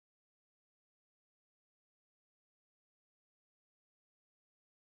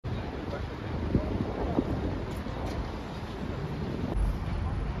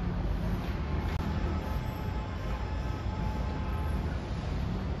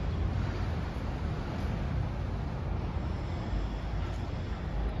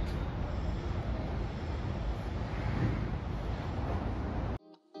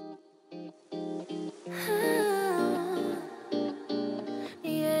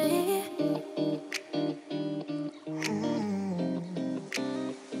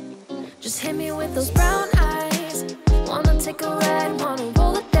Just hit me with those brown eyes. Wanna take a ride, wanna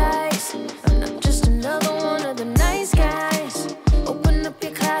roll the dice. I'm not just another one of the nice guys. Open up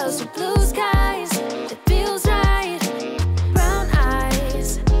your clouds with blue skies. It feels right. Brown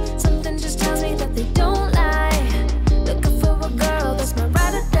eyes. Something just tells me that they don't lie. Looking for a girl that's my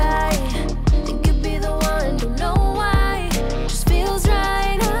ride or die. Think you'd be the one, don't know why. Just feels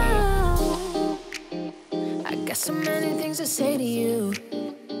right. Oh, I got so many things to say to you.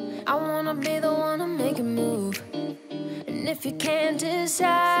 I wanna be the one to make a move. And if you can't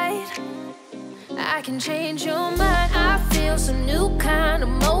decide, I can change your mind. I feel some new kind of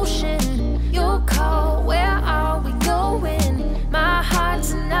motion. Your call, where are we going? My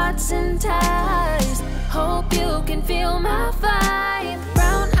heart's in knots and ties. Hope you can feel my vibe.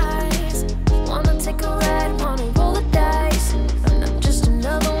 Brown eyes, wanna take a ride, wanna roll the dice. I'm not just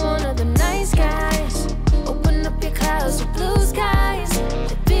another one of the nice guys. Open up your clouds with blue skies.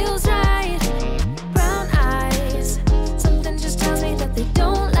 It feels right. Brown eyes, something just tells me that they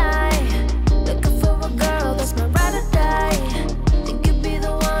don't lie. Looking for a girl that's my ride or die. Think you'd be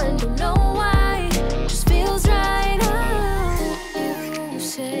the one, don't know why. Just feels right. Oh, you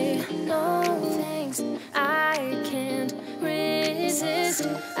say no things I can't resist.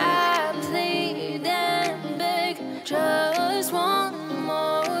 I plead and beg, just one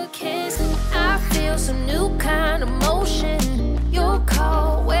more kiss. I feel some new kind of motion. Your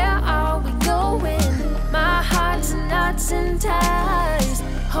call, where are we going? My heart's in knots and ties.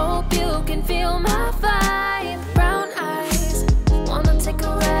 Hope you can feel my vibe. Brown eyes, wanna take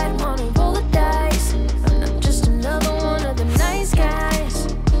a ride, wanna roll the dice. I'm not just another one of the nice guys.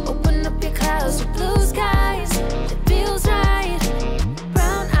 Open up your clouds with blue skies. It feels right.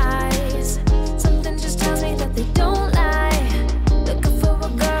 Brown eyes, something just tells me that they don't lie. Looking for a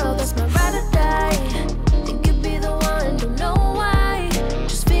girl that's my ride or die. Think you'd be the one, don't know why.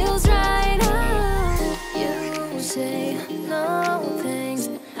 Just feels right. Oh, you say no things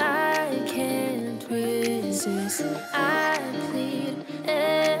I can't resist. I plead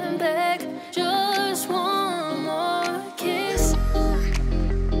and beg, just one more kiss.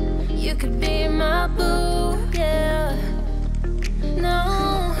 You could be my boo, yeah.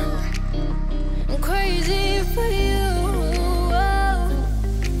 No, I'm crazy for you, oh,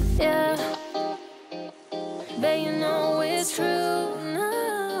 yeah. Bet you know it's true,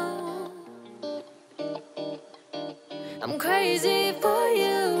 no. I'm crazy for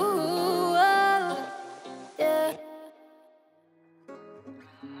you, oh, yeah.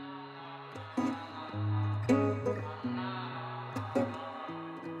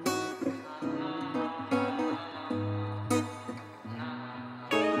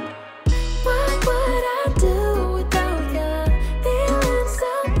 What would I do without ya? Feeling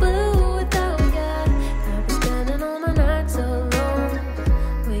so blue without ya. I've been spending all my nights alone,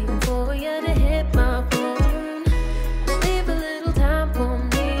 waiting for you to hit my phone. Leave a little time for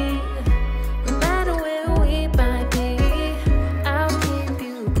me, no matter where we might be. I'll keep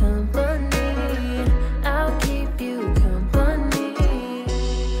you company. I'll keep you company.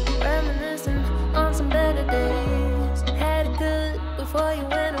 Reminiscing on some better days. Had it good before you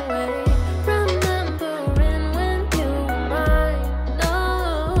went away. Remembering when you were mine. No,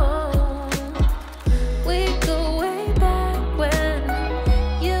 we go way back when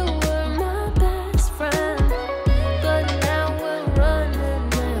you were my best friend. But now we're running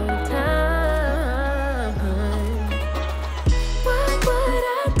out of time. What would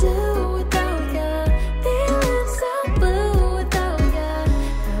I do without ya? Feeling so blue without ya.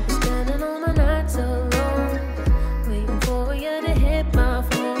 I've been spending all my nights alone, waiting for you to hit my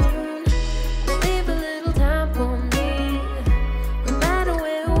phone. Leave a little time for me, no matter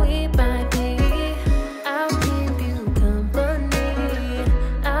where we might be. I'll keep you company.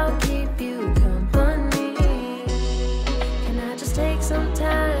 I'll keep you company. Can I just take some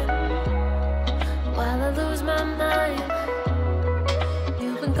time while I lose my mind?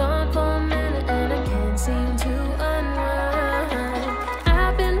 You've been gone for a minute and I can't seem to unwind.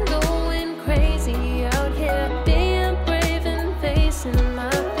 I've been going crazy out here, being brave and facing my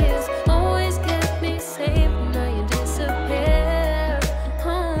fears. Always kept me safe, now you disappear.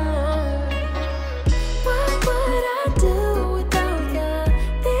 Oh, what would I do without ya?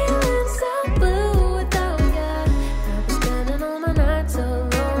 Feeling so blue without ya. I've been spending all my nights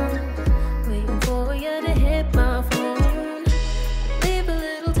alone, waiting for you to hit my phone. Leave a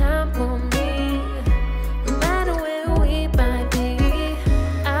little time for me, no matter where we might be.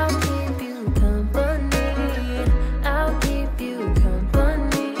 I'll keep you company. I'll keep you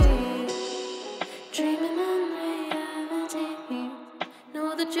company. Dreaming in reality,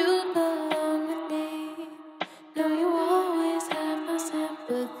 know that you belong with me. Know you always have my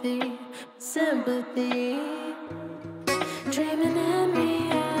sympathy. the